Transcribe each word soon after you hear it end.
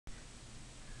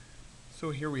So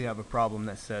here we have a problem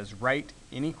that says write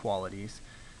inequalities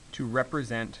to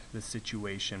represent the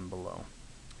situation below.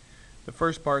 The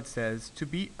first part says to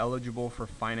be eligible for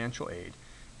financial aid,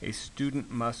 a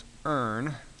student must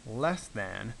earn less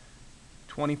than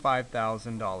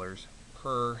 $25,000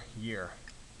 per year.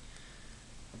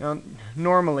 Now,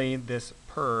 normally this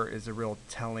per is a real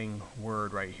telling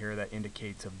word right here that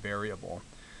indicates a variable.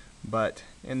 But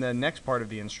in the next part of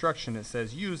the instruction it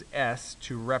says use S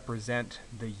to represent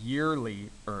the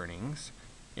yearly earnings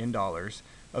in dollars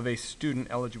of a student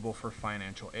eligible for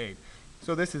financial aid.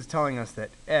 So this is telling us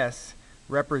that S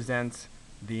represents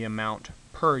the amount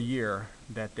per year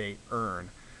that they earn.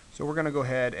 So we're going to go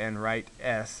ahead and write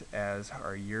S as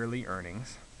our yearly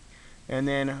earnings. And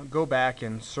then go back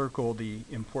and circle the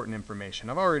important information.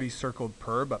 I've already circled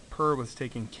per, but per was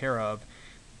taken care of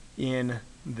in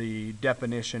the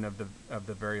definition of the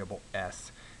variable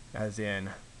S, as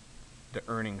in the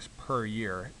earnings per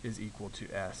year is equal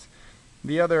to S.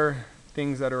 The other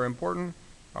things that are important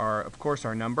are, of course,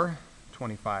 our number,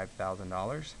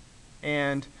 $25,000,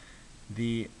 and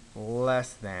the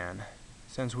less than.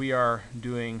 Since we are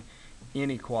doing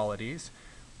inequalities,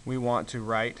 we want to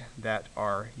write that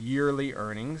our yearly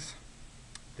earnings,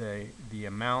 the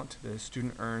amount the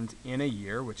student earns in a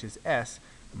year, which is S,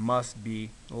 must be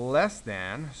less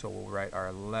than, so we'll write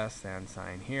our less than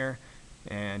sign here,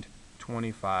 and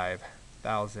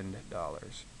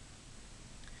 $25,000.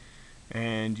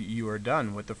 And you are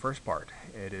done with the first part.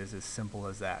 It is as simple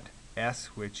as that. S,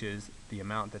 which is the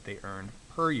amount that they earn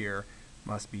per year,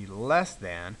 must be less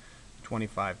than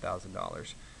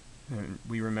 $25,000. And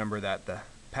we remember that the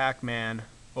Pac-Man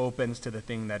opens to the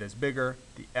thing that is bigger.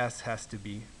 The S has to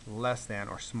be less than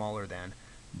or smaller than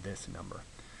this number.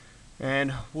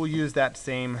 And we'll use that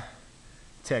same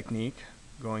technique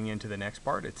going into the next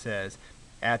part. It says,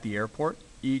 at the airport,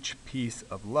 each piece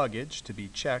of luggage to be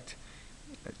checked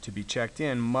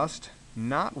in must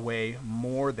not weigh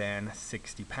more than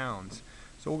 60 pounds.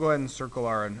 So we'll go ahead and circle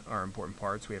our important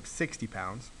parts. We have 60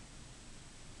 pounds.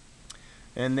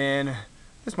 And then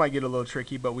this might get a little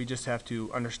tricky, but we just have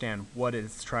to understand what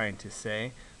it's trying to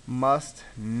say. Must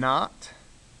not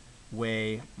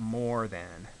weigh more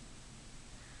than.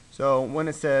 So when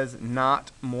it says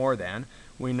not more than,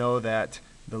 we know that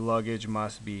the luggage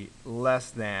must be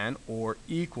less than or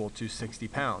equal to 60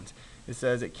 pounds. It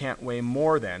says it can't weigh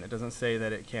more than. It doesn't say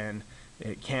that it can't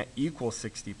equal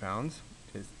 60 pounds.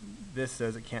 This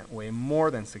says it can't weigh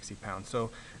more than 60 pounds.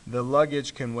 So the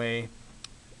luggage can weigh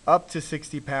up to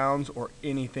 60 pounds or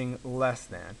anything less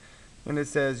than. And it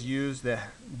says use the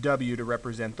W to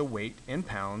represent the weight in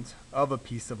pounds of a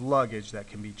piece of luggage that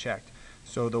can be checked.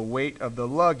 So the weight of the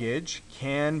luggage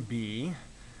can be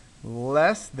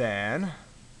less than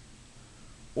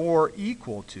or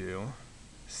equal to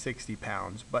 60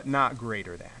 pounds, but not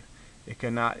greater than. It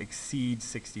cannot exceed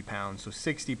 60 pounds. So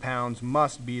 60 pounds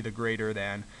must be the greater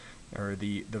than, or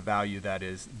the value that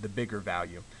is the bigger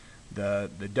value.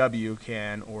 The W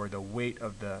can, or the weight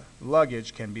of the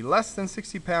luggage can be less than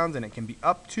 60 pounds, and it can be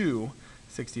up to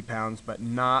 60 pounds, but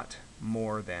not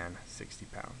more than 60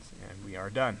 pounds. And we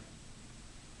are done.